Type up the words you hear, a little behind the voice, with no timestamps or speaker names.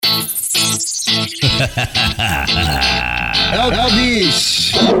É o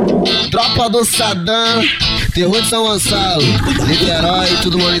bicho, tropa do Sadam, terror de São Gonçalo, Niterói,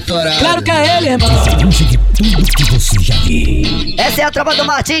 tudo monitorado. Claro que é ele, irmão. Tudo que você já viu. Essa é a tropa do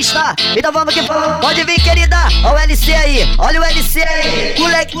Martins, tá? Então vamos que vamos. Pode vir, querida. Olha o LC aí, olha o LC aí.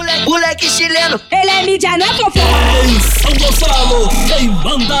 Moleque chileno. Ele é mídia, não é fofoca. Em São Gonçalo, quem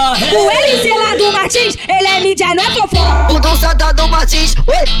manda é O LC lá do Martins, ele é mídia, não é fofoca. O do Sadam do Martins.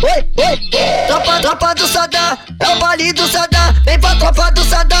 Oi. Tropa do Sadam. É o baile do Sadam. Vem pra tropa do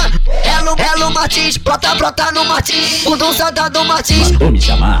Sadam. Elo Martins. Brota no Martins. O do Sadam do Martins. Vou me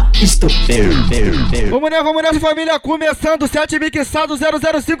chamar Estupendo. Vamos nessa, família, começando 7 Mixado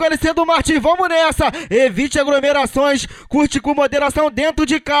 005 LC do Martins, vamos nessa, evite aglomerações, curte com moderação dentro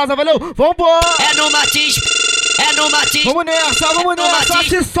de casa, valeu, vambora! É no Martins, vamos nessa, Martins.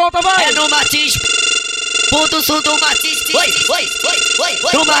 Se solta, vai! É no Martins, puto sul do Martins, oi,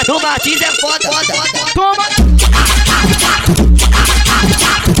 no Martins é foda. Toma!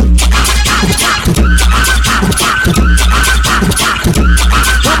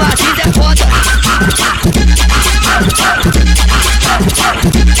 No Martins é foda.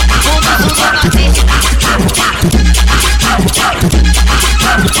 Puto sul do Martins. É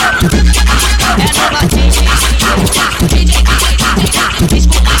no Martins.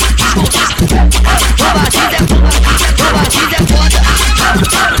 No Martins é foda.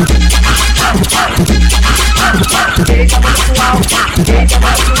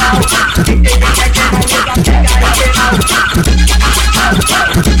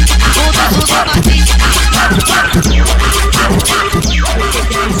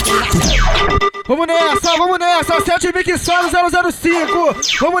 Vamos nessa, 7 Mixado 005,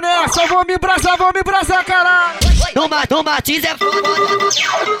 vamos nessa, vamos me embrasar, caralho! No Martins é foda.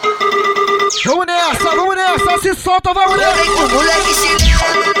 Vamos nessa, se solta, vai, moleque! Moleque chileno.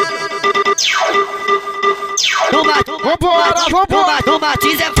 Vambora! No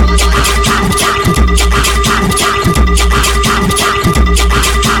Martins é foda.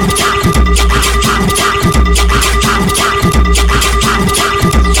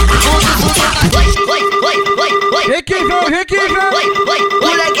 Vem que vem!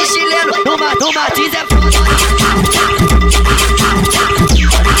 Moleque chileno. No Martins é foda.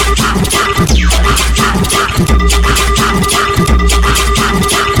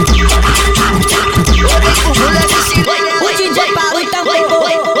 O DJ para o tambor.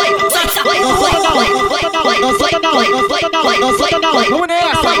 Vamos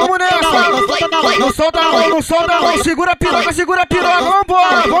nessa! Não solta não! Segura a piroca!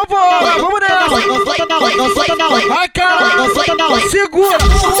 Vambora! Vamos nessa! Vai, cara! Segura!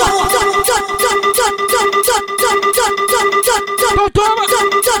 Então toma!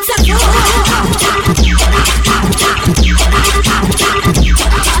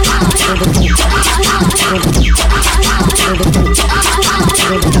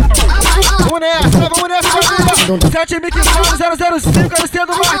 Vamos nessa, família! 7 Mixado 005 LC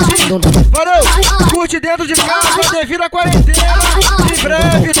do Martins! Valeu! Curte dentro de casa devido à quarentena! Em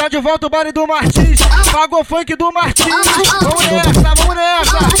breve tá de volta o baile do Martins! Pagou funk do Martins! Vamos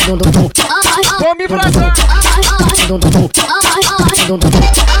nessa! Vamos me embrasar!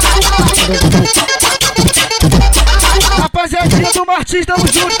 Rapaziadinha do Martins, tamo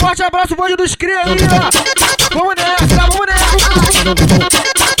junto! Forte abraço, bonde dos cria aí! Vamos nessa! Vamos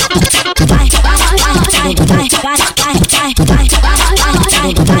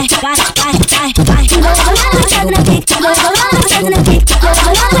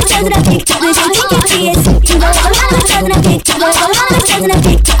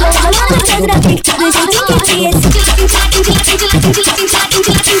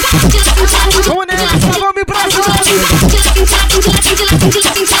nessa, vamos me embrasar!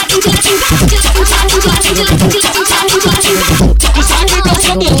 Tu sabe que eu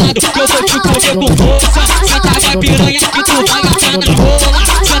sou do lado, que eu vou te comer com força. Senta vai piranha, que tu vai achar na rola.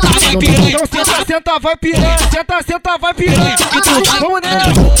 Senta vai piranha, senta vai piranha, senta vai piranha, que tu vai. vamos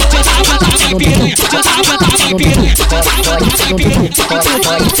nessa! Senta vai piranha, senta vai piranha,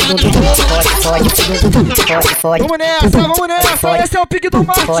 Vamos nessa, esse é o pique do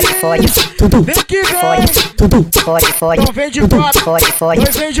Martins. Vem que vem. Então vem de quatro,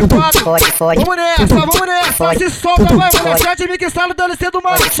 vem de quatro. Vamos nessa, se solta, vai, moleque. 7 Mixado do LC do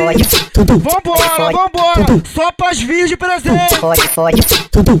Martins. Vambora, só pras virgens de presente.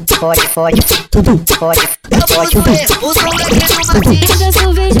 Eu vou ver os moleques do Martins.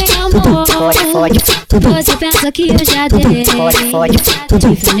 amor. Você pensa que eu já dei. Te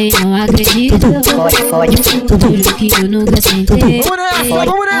falei, não acredito. Juro que eu nunca sentei.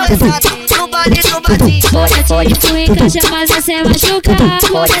 Vamos nessa. No baile do Martins. Bota tiro em caixa, mas você machuca.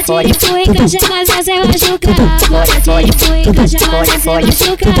 Bota tiro em caixa, mas você machuca. Bota tiro em caixa, mas você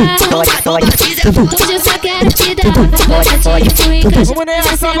machuca. Hoje eu só quero te dar. Bota tiro em caixa. Vamos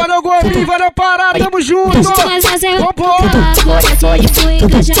nessa, valeu Gordinho, valeu Parada, tamo junto. Mas você Vambora. bota tiro em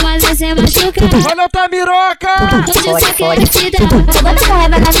caixa, mas você machuca. Valeu Tamiroca. Hoje eu só quero te dar. Bota com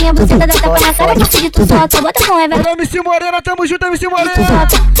raiva na minha buceta, dá tapa na cara que tu solta. Bota com raiva, Valeu MC Morena, tamo junto, MC Morena.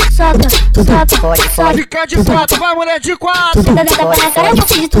 solta. Vai ficar de quatro, vai mulher de quatro. Dá tapa na cara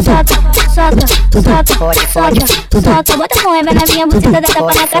que tu solta. Bota com raiva na minha buceta, dá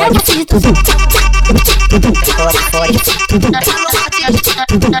tapa na cara que tu solta.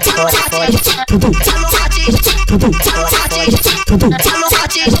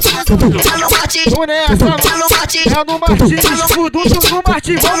 Vamos nessa, é no Martins, produto do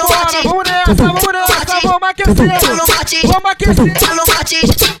Martins. Vambora, vamos nessa, vamos aquecer.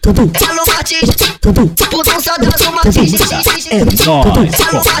 É nóis,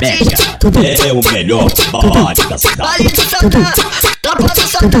 comédia. É o melhor baile da cidade. Tropa do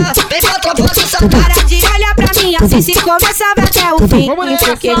Satã, vem pra tropa do Satã. Para de olhar pra mim assim se começar vai até o fim. Vamos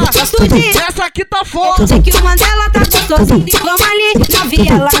Porque eu gosto de... Essa aqui tá foda. Sei que o Mandela tá gostosinho. Como ali na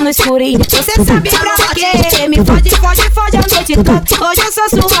viela no escurinho. Você sabe pra quê? Me fode a noite toda. Hoje eu sou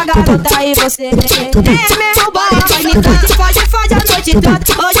sua garota e você é meu boy. Me fode a noite toda.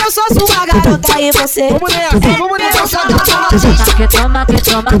 Hoje eu sou sua garota e você. Vamos nessa.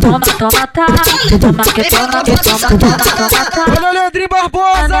 Toma, tá. Toma. Olha o Leandrinho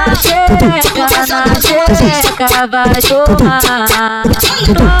Barbosa. Na xereca vai tomar.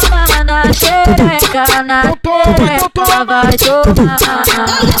 Toma na xereca, na xereca vai tomar.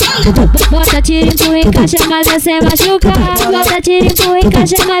 Bota tiro em caixa, mas você machuca. Bota tiro em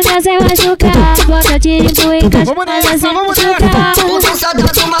caixa, mas você machuca. Bota tiro em caixa, mas você machuca.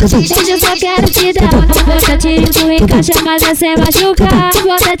 Hoje eu só quero te dar. Bota tiro em caixa, mas você machuca.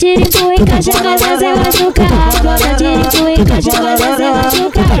 Bota tiro em caixa, mas você machuca. Bota tiro em caixa, mas você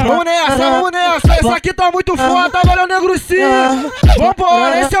machuca. Vamos nessa, essa aqui tá muito foda, valeu Negro Sim.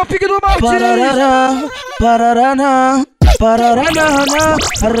 Vambora, esse é o pique do Martins.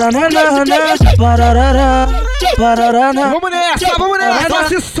 Vamos nessa,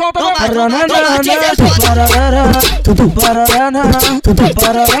 se solta,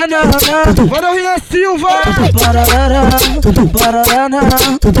 valeu Rian Silva.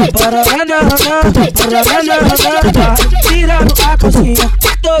 Tirando a coxinha,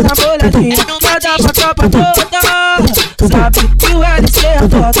 toda molhadinha, nada pra tropa toda. Sabe que o LC é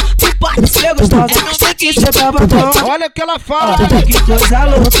foda, tu pode ser gostosa, tem que ser babatão. Olha o que ela fala. Que coisa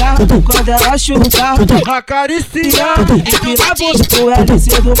louca, quando ela chuta, acaricia. empina a bunda pro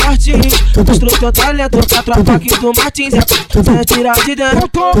LC do Martins. Mostrou teu talento, a tropa aqui do Martins é tirar de dentro.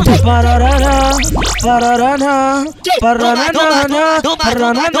 Pararana, pararana, pararana,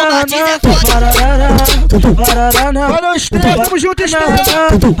 pararana. Valeu Estela, tamo junto Estela.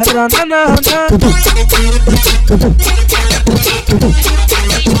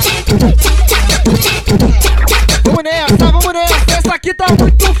 Vamos nessa, essa aqui tá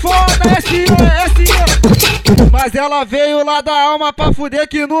muito foda, S.I. Mas ela veio lá da alma pra fuder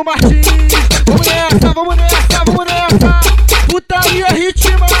aqui no Martins. Vamos nessa, putaria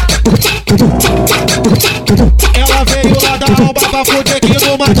ritma. Ela veio lá da alma pra fuder aqui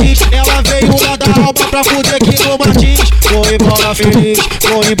no Martins. Ela veio lá da alma pra fuder aqui no Martins. Vou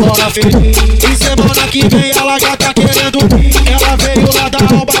embora feliz. E semana que vem ela já tá querendo vir. Ela veio lá da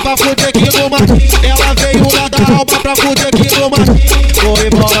alma pra fuder aqui no Martins. Ela veio lá da alma pra fuder aqui no Martins. Vou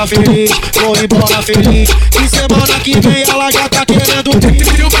embora feliz. E semana que vem ela já tá querendo vir.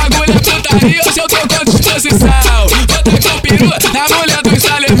 Se o bagulho é putaria, hoje eu tô com disposição. Vou tacar o peru na mulher dos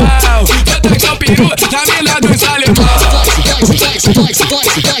alemão. Vou tacar o peru na mina dos alemão.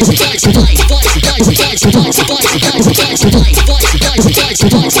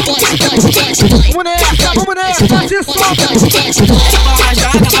 Vamos nessa, se solta.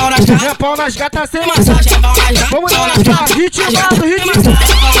 É pau nas gatas sem massagem. Vamos nessa, ritmado.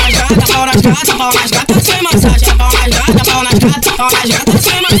 Pau nas gatas sem massagem. Pau nas gatas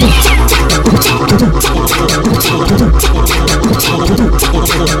sem massagem.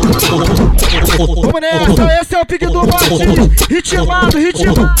 Vamos nessa, esse é o pique do Martins. Ritmado.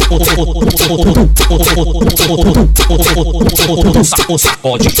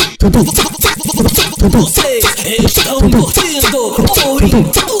 Sacode. Vocês estão curtindo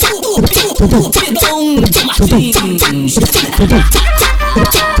o Pidão do Martins.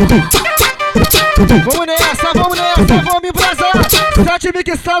 Vamos nessa, vamos embrasar. 7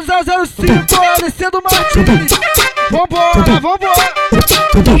 Mixado 005, LC do Martins. Vambora.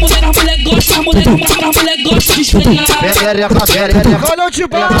 A mulher gosta, a mulher gosta de esfregar. Valeu de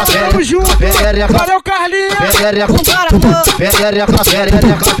bala, tamo junto. Valeu Carlinhos.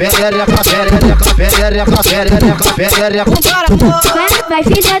 Vai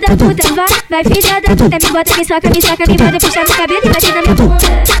filha da puta, vai filha da puta. Me bota, me soca, me bota, puxa meu cabelo e bate na minha bunda.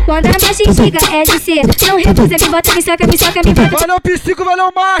 Quando a macha instiga, LC, não recusa. Me bota, me soca, me bota. Valeu Psico,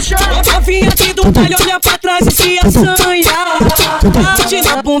 valeu Marcha. A novinha aqui do baile olha pra trás e se assanha. Bate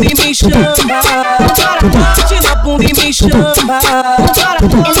na bunda e me chama. Bate na bunda e me chama.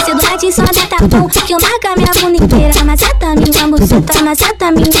 LC do Martins só dá tapão, que eu marco a minha bunda inteira. Maceta minha buceta,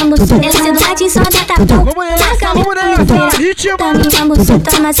 maceta minha buceta. LC do Martins só dá tapão, Vamos nessa, ritmo. maceta minha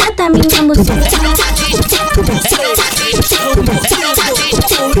buceta, maceta minha buceta.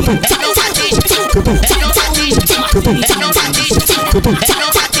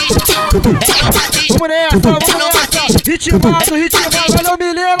 Vamos nessa. Ritmado, valeu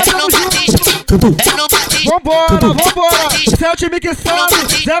Milena, tamo junto. Vambora. 7 Mixado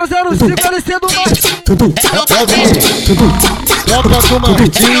 005, LC do Martins. Tropa do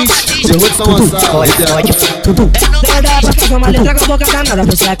Martins, de Rua de São Gonçalo. Dá pra fazer uma letra com a boca danada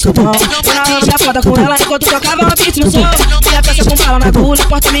pro sexo bom. Eu narrando minha foda com ela enquanto tocava uma beat no som. Minha peça com bala na agulha,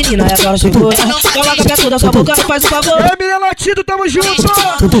 porta menina e agora segura. Coloca a pé toda sua boca, faz o favor. É Milena Latido, tamo junto.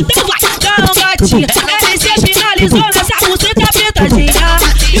 Então vai, dá um gatinho. LC finalizou nessa buceta apertadinha.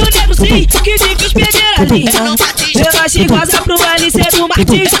 E o nego sim, que difícil perder a linha. Eu achei goza pro LC do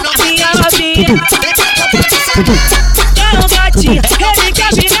Martins, minha novinha. Dá um gatinho, ele que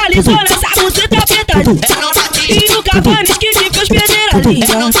finalizou nessa buceta apertadinha. E o Cavanes que difícil perder a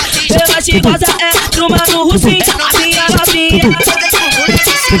linha. Eu achei goza pro mano Russim, a minha novinha.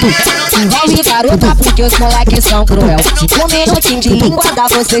 Envolve garota porque os moleques são cruel. 5 minutinhos de língua dá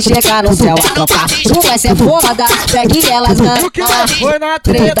você chegar no céu. A tropa não vai ser foda, pegue elas na Foi na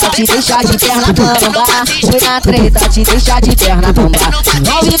treta, te deixar de perna bamba. Foi na treta, te deixar de perna bamba.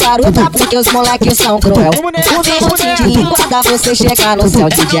 Envolve garota porque os moleques são cruel. 5 minutinhos de língua dá você chegar no céu.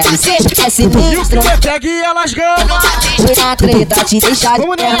 DJ LC é sinistro. Pegue elas gama. Foi na treta, te deixar de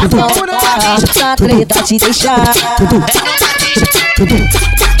perna bamba. Na treta, te deixar.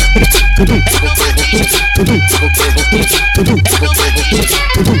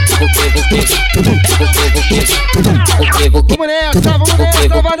 Vamos nessa,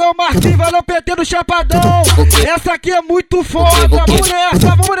 valeu Martins, valeu PT do Chapadão. Essa aqui é muito foda, vamos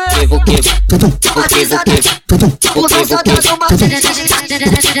nessa.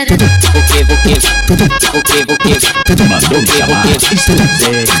 Mandou chamar,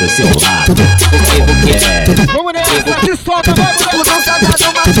 estrangeiro do seu lado. Vamos nessa, se solta, vai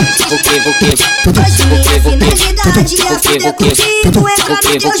Hoje minha finalidade é poder contigo entrar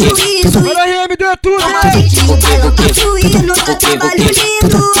no teu juízo. Olha aí, me deu tudo. O bailão tá fluindo, tá trabalho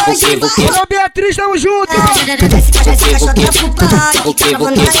lindo. Hoje vai. Alô Beatriz, tamo junto. Desce caixota pro pai, que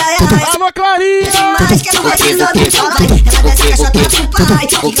tava no ai. Alô Clarinha. Mas quero ver de novo, vai. Ela desce caixota pro pai,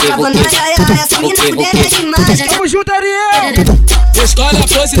 que tava no ai. Essa mina fuder é demais. Tamo junto, Ariel. Escolhe a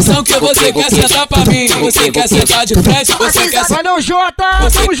posição que você quer sentar pra mim. Você quer sentar de frente, você quer sentar Valeu Jota,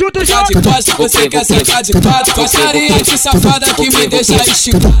 tamo junto Jota. de costas, você quer sentar de quatro. Com a carinha de safada que me deixa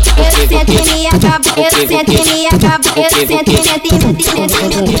esticar. Eu sento e me acabo, eu sento e me acabo, eu sento e me acabo,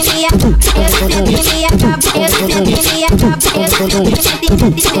 eu sento e me acabo, eu sento e me acabo.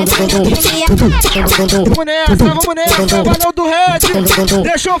 Vamos nessa, valeu do Red.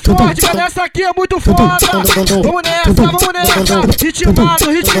 Deixou forte, galera, essa aqui é muito foda. Vamos nessa.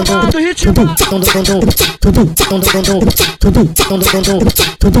 Ritmado.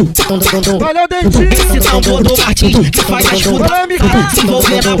 Valeu Dentinho. Esse tambor do Martins que faz a escuta se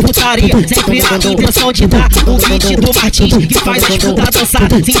envolver na putaria, sempre na intenção de dar o beat do Martins que faz a escuta dançar,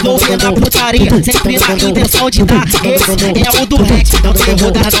 se envolver na putaria, sempre na intenção de dar. Esse é o do Rex, não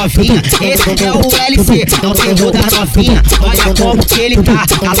terror das novinha. Esse é o LC, não terror das novinha. Olha como que ele tá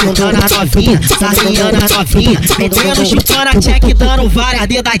apontando a novinha, sarriando a novinha, metendo, chupando a check, dando várias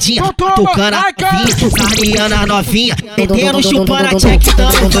dedadinhas, tocando a novinha, sarriando a novinha, metendo, chupando a check,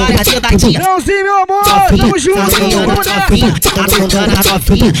 dando várias dedadinhas. Leãozinho, meu amor, tamo junto. Vamos nessa. Apontando a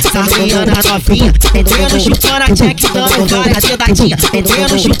novinha, sarriando a novinha, metendo, chupando a check, dando várias dedadinhas,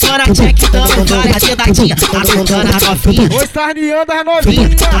 metendo, chupando a check, dando várias dedadinhas, apontando a novinha. Oi, sarneando as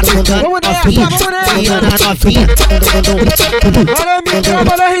novinhas. Vamos nessa. A novinha. Valeu, Miguel,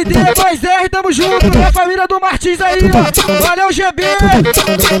 valeu RD, 2R, tamo junto. A família do Martins aí, ó. Valeu, GB.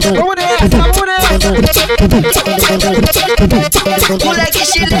 Vamos nessa. moleque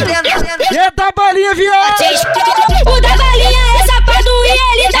chileno. E é da balinha, viado. O da balinha é safado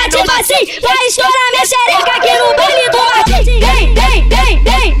e ele tá tipo assim. Vai estourar minha xereca aqui no baile do Martins.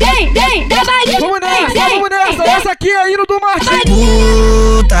 Vem, da balinha. Vamos nessa. Essa aqui é hino do Martins.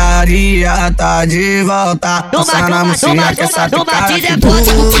 Putaria tá de volta. Dança na mocinha que essa cara que putaria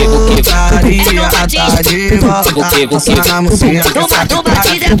tá de volta. Dança na mocinha que essa cara que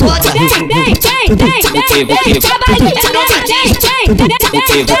Vem, da balinha.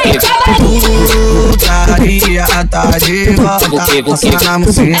 putaria tá de volta. Dança na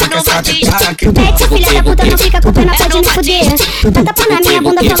mocinha que essa cara que Mete, filha da puta, não fica com pena, pode me fuder. Tá tapando na minha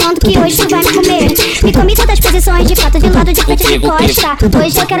bunda falando que hoje tu vai me comer. Me comi todas as posições de fato, de lado, de frente, de costa.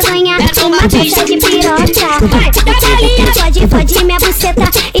 Hoje eu quero ganhar uma festa de piroca. Da balinha, pode minha buceta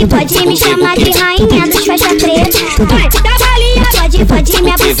e pode me chamar de rainha dos festa preta. Da balinha, pode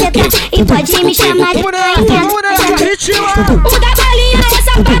minha buceta e pode me chamar de rainha dos festa preta. O da balinha é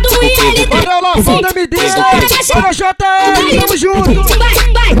safado e ele tá Olha lá, Valda MD. Olha JR, tamo junto. Vai,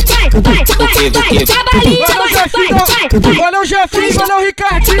 da balinha, Olha o Jefinho, olha o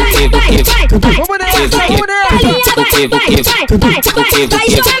Ricardinho. Vamos nessa. Vai estourar minha xereca.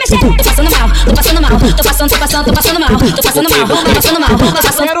 Tô passando mal.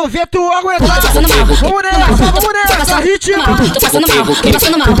 Quero ver tu aguentar. Vamos nessa, ritmo. Tô passando mal.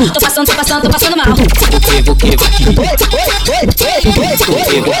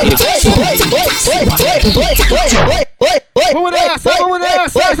 Vamos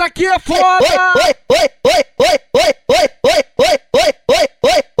nessa. Essa aqui é foda.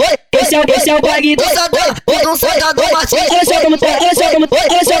 Esse é o bag do Mixado do Martins. Olha só como tá.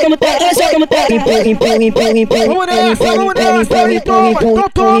 Vamos nessa. Então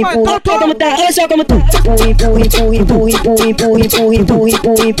toma. Como tá, olha só como tá.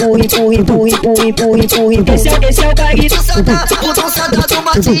 Esse é o bag do Mixado do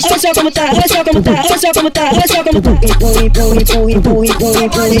Martins. olha só como tá.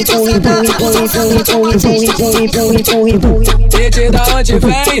 Gente, da onde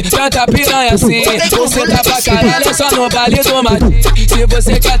vem tanta piranha assim? Você tá pra caralho, é só no baile do Martins. Se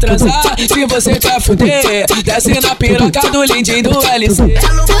você quer transar, se você quer fuder, desce na piroca do lindinho do LC.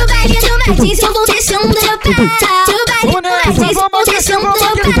 No baile do Martins eu vou deixando meu pé. No baile do Martins eu vou deixando meu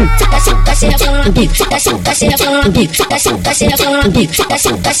pé. Tá chegando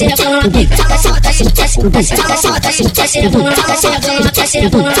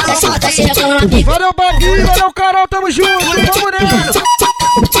na pica. Valeu, Baguinho, valeu, Carol, tamo junto. Vamos nessa.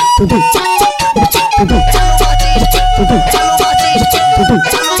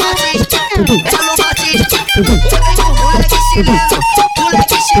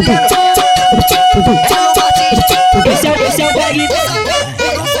 Esse é o bag.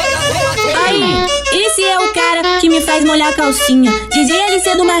 Aí, esse é o cara que me faz molhar a calcinha. DJ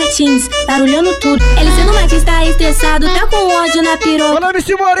LC do Martins, barulhando tudo. LC do Martins tá estressado, tá com ódio na piroca. Olha,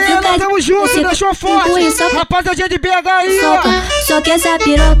 MC Morena, tamo junto, deixou forte. Rapaziada de BH aí, ó. Soca essa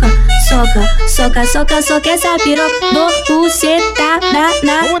piroca, soca essa piroca. Do bucetada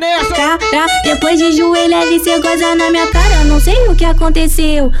na Vamos nessa. cara. Depois de joelho, LC goza na minha cara. Não sei o que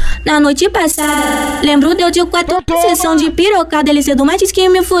aconteceu na noite passada. Lembro deu de 4 sessão de pirocada. LC do Martins que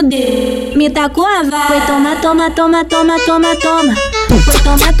me fudeu. Me tacou a vara. Foi toma. Foi toma. Foi toma.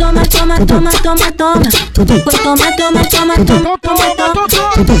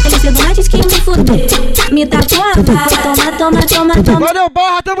 LC do Martins que me fudeu. Me tacou a vara. Toma. Valeu,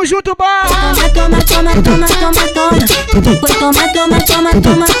 Barra, tamo junto, Barra. Toma. Foi toma.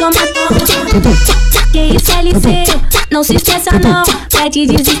 Que isso, LC? Não se estressa não. Vai te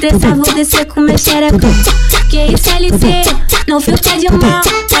desestressar, vou descer com meu xerecão. Que isso, LC? Não fica de mal.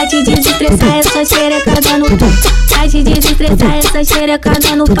 Vai te desestressar, essa xerecada no pau. Vai te desestressar, essa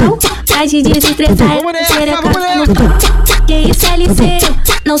xerecada no pau. Vai te desestressar, essa xerecada no pau. Que isso, LC?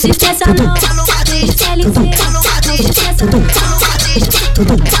 Não se estressa não. Que isso, LC? Não se estressa não.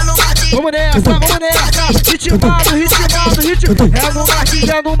 Vamos nessa. Ritmado.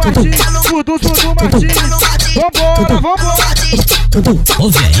 É no Martins. Tudo Martins. Vambora.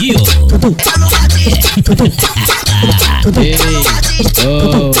 Ouve aí, ô. Ei,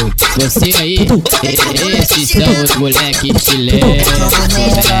 você aí, esses são os moleques chilenos.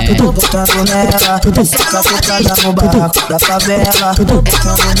 Tô botando nela, saca focada no barraco da favela. Tô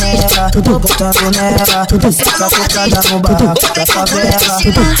botando nela, saca focada no barraco da favela.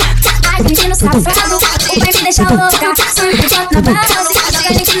 Ai, menino safado, o pai me deixa louca. Sempre bota na base, joga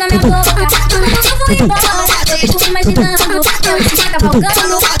leite na minha boca. Eu vou embora, eu fico imaginando. Eu te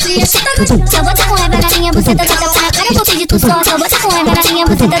cavalgando, e a chita gostando. Se eu botar com raiva na minha buceta, tá com a cara, eu vou pedir tu soca. Eu botar com raiva na minha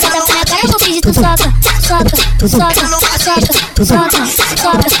buceta, tá com a cara, eu vou pedir tu soca. Você tá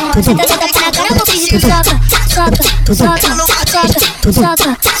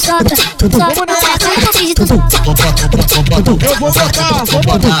tapa na cara, vou pedir tu soca. Eu vou botar.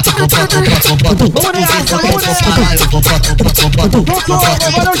 Vamos nessa.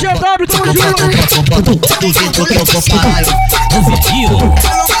 Valeu, GW, tamo junto. Ei, você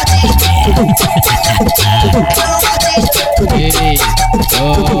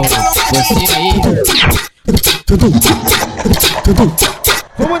aí.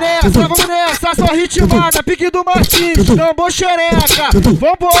 Vamos nessa, só ritmada, pique do Martins, tambor xereca.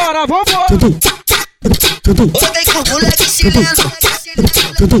 Vambora. Odeio com moleque chileno.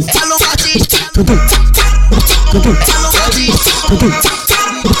 Alô Martins.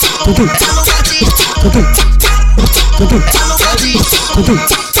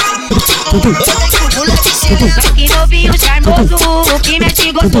 Que novinho charmoso, que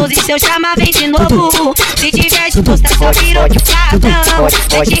mexe gostoso. E se eu chamar vem de novo. Se tiver disposto é só piroca satão.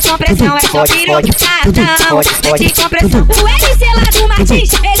 Mete com pressão, é só piroca satão. Mete com pressão. O LC lá do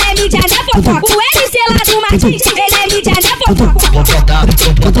Martins, ele é mídia na fofoca. O LC lá do Martins, ele é mídia na fofoca. Vou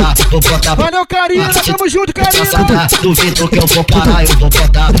botar. Valeu, Karina, tamo junto, Karina. Duvido que eu vou parar, eu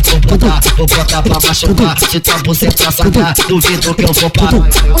vou botar pra machucar. Se tua buceta sacar, duvido que eu vou parar.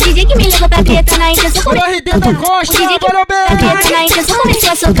 O DJ que me levou pra treta na intenção. Olha o RD da Costa, O DJ que valeu, me levou pra treta na intenção.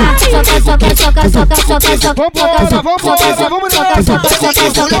 Começou a socar.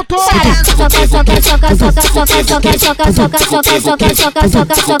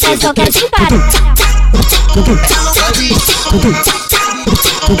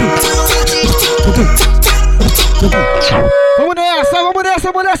 Vamos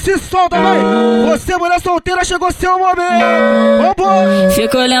nessa, mulher, se solta, vai. Você, mulher solteira, chegou seu momento. Vambora.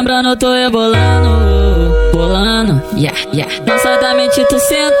 Fico lembrando, tô bolando, yeah. Não sai da mente, tu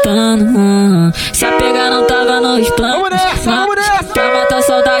sentando. Se a pegar não tava nos planos. Vamos nessa. Pra matar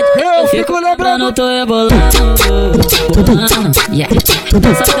saudade, eu fico lembrando, tô bolando, yeah.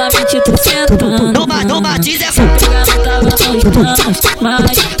 Não sai da mente, tu sentando. No Martins é se a pegar não tava nos planos.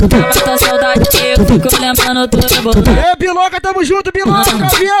 Mas pra matar saudade, eu fico lembrando, tô bolando. Ei, Biloca, tamo junto, Biloca,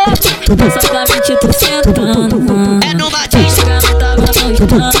 viado. Não sai da mente, tu sentando. É no Martins. Não tava nos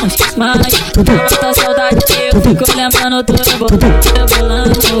planos. Mas pra matar saudade, eu fico lembrando, tô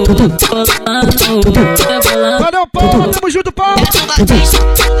bolando. Valeu, Paulo, tamo junto, Paulo. É no Martins.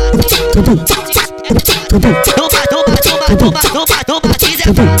 No Martins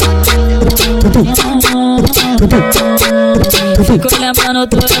é fico lembrando,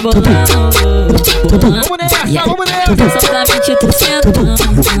 tô bolando. Vamos nessa. Saudamente tu sentando.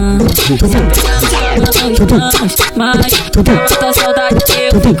 Mas pra matar saudade,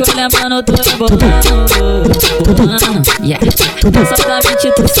 eu fico lembrando, tô bolando. Saudamente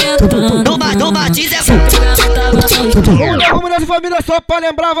tu sentando. No Martins é Vamos nessa, família, só pra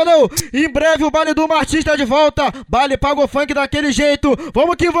lembrar, valeu. Em breve o baile do Martins tá de volta. Baile pago funk daquele jeito.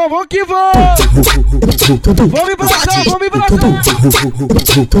 Vamos que vamos. Vamos embraçar.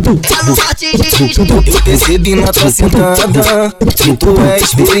 Eu percebi na tua sentada que tu é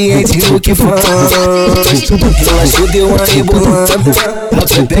experiente no que faz. Ela deu uma rebolada, a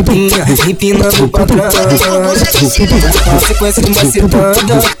pepequinha empinando pra trás. Na sequência de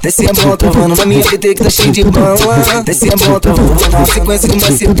macetada, desce a bola travando na minha PT que tá cheio de bala. Desce a bola travando na sequência de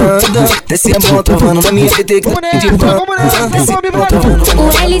macetada, desce a bola travando na minha PT que tá cheio de bala.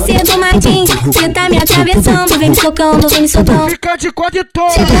 O LC do Martins, que tá me atravessando. Vem me socando. Fica de quatro e toma.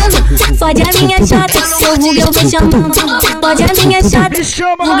 Pode a minha chata, seu vulgo eu vou chamando. Pode a minha chata,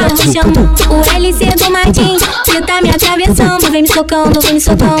 vulgo eu vou chamando. O LC do Martins, que tá me atravessando. Vem me socando.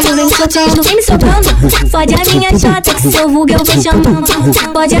 Pode a minha chata, que seu vulgo eu vou chamando.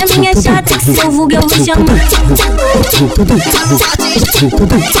 Pode a minha chata, que seu vulgo eu vou chamando.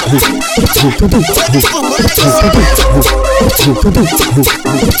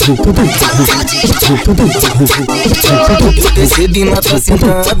 Eu percebi na tua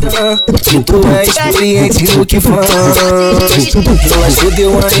sentada que tu é experiente no que faz. Ela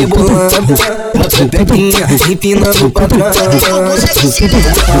deu uma rebolada, a pepequinha empinando pra trás.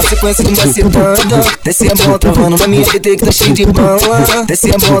 Na sequência de macetada, desce a bola travando na minha PT que tá cheio de bala.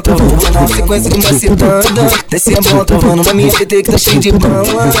 Desce a bola travando na sequência de macetada, desce a é bom, travando na minha PT que tá cheio de pão.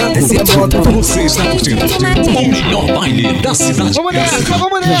 Esse é bom, travando. Você está curtindo o melhor baile da cidade. Vamos nessa,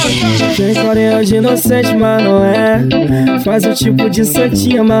 vamos nessa. Tem carinha de inocente, mas não é. Faz o tipo de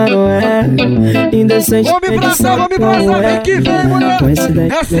santinha, mas não é. Indecente, vamos me abraçar, vem que vem, mulher.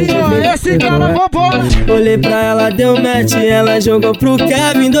 É assim, ó, é esse cara, vambora. Olhei pra ela, deu match, ela jogou pro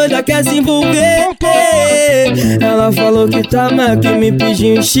Kevin, doida quer se envolver. Ela falou que tá mal, que me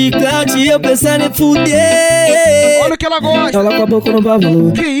pediu um chiclete e eu pensando em fuder. Olha o que ela gosta. Ela com a boca no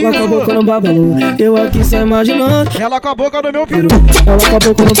babalu, ela com a boca no babalu. Eu aqui só imaginando. Ela com a boca no meu peru. Ela com a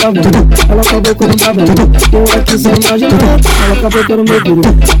boca no babalu, ela com a boca no babalu. Eu aqui só imaginando. Ela com a boca no meu peru.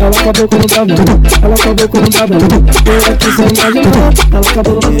 Ela com a boca no babalu, ela com a boca no babalu. Eu aqui só imaginando. Ela com a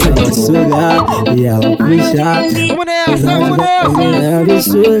boca no babalu. Ela sugar e ela puxar. Vamos nessa, vamos nessa. Ela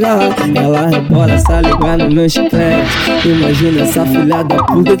sugar, ela rebola essa língua no meu chiclete. Imagina essa filha da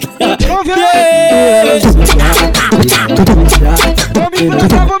puta. Vamos ver. Ela sugar e ela puxar. Vamos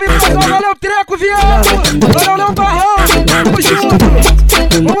me passar, valeu treco, viado. Valeu, Léo Barrão. Tamo junto.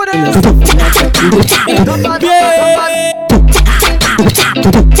 Vamos nessa.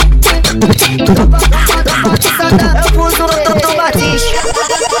 Eu uso do Martins.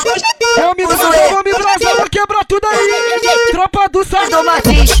 Vou me abraçar, vou quebrar tudo aí. Tropa do Do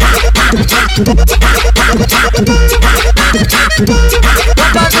Martins.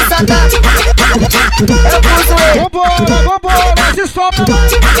 Tropa do Sadam. Eu uso ele. Vambora, se solta.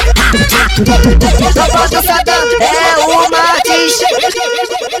 Tropa do Sadam é o Martins. Eu uso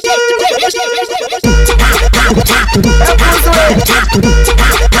ele. Eu uso ele.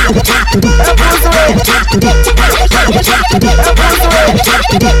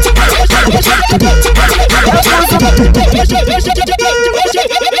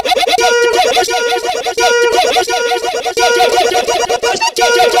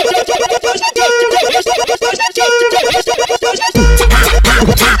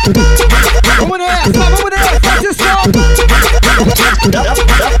 Vamos nessa, se solta.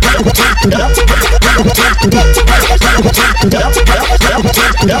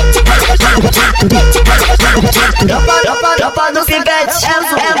 Tropa do Pivete,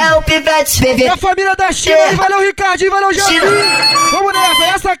 é o Pivete. É a família da China, valeu Ricardinho, valeu Jacinho. Vamos nessa,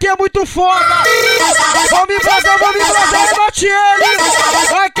 essa aqui é muito foda. Vamos me abraçar, bate ele.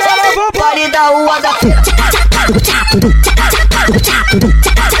 Vai, cara, vambora. Pare da rua da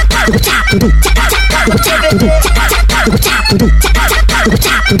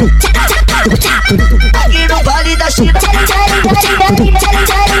aqui no Vale da China.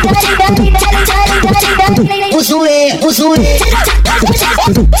 O Zue.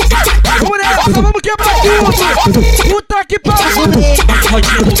 Vamos nessa, vamos quebrar tudo. Puta que pariu.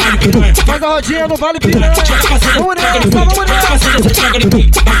 Faz a rodinha no Vale Piranha. Vamos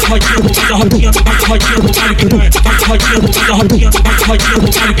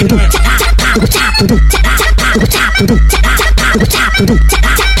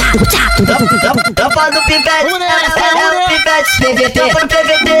Tropa do Pivete, é o Pivete. PVT, tropa do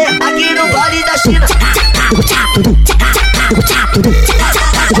PVT, aqui no Vale da China.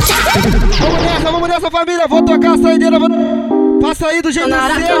 Vamos nessa família, vou tocar a saideira, passa aí do jeito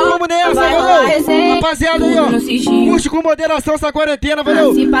certo, vamos nessa, valeu. Rapaziada aí, ó, curte com moderação essa quarentena,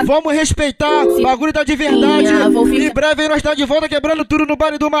 valeu. Vamos respeitar, bagulho tá de verdade. Em breve aí nós tá de volta quebrando tudo no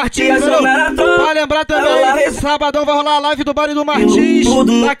Baile do Martins, valeu. Pra lembrar também, sabadão vai rolar a live do Baile do Martins.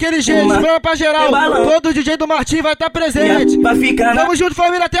 Daquele jeito, espera pra geral. Todo DJ do Martins vai estar presente. Tamo junto,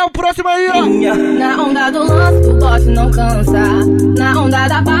 família, até o próximo aí, ó. Na onda do lance, o bote não cansa. Na onda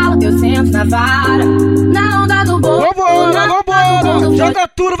da bala, eu sento na vara. Na onda do bolo, vambora, joga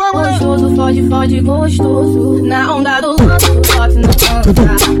tudo, vamos. Gostoso, fode, gostoso. Na onda do lance, o bote não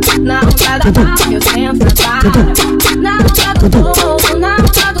cansa. Na onda da bala, eu sento na vara. Na onda do bolo, na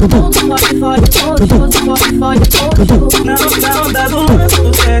onda do bolo, fode, gostoso, gostoso. Na onda do lance, o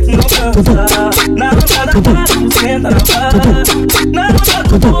sete não cansa. Na onda da bala, tu senta na vara. Na onda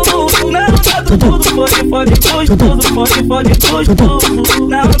do bolo, na onda do bolo, fode, gostoso.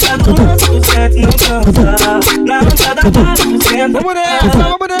 Na onda do lance, o sete não cansa. Na onda da bala, tu senta. Vamos nessa. Na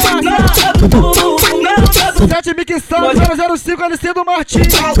onda do bolo, na onda do 7 Mixado 005 LC do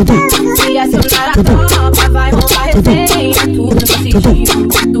Martins. Se acionar a tropa, vai rolar resenha. Tudo no sigilo,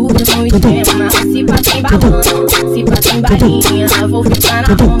 tudo no esquema. Se pá tem balão, se pá tem balinha. Vou ficar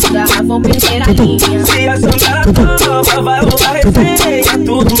na onda, vou perder a linha. Se acionar a tropa, vai rolar resenha.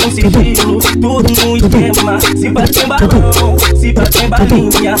 Tudo no sigilo, tudo no esquema. Se pá tem balão, se pá tem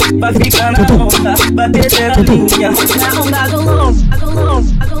balinha. Vai ficar na onda, vai perder a linha. Na onda do louco.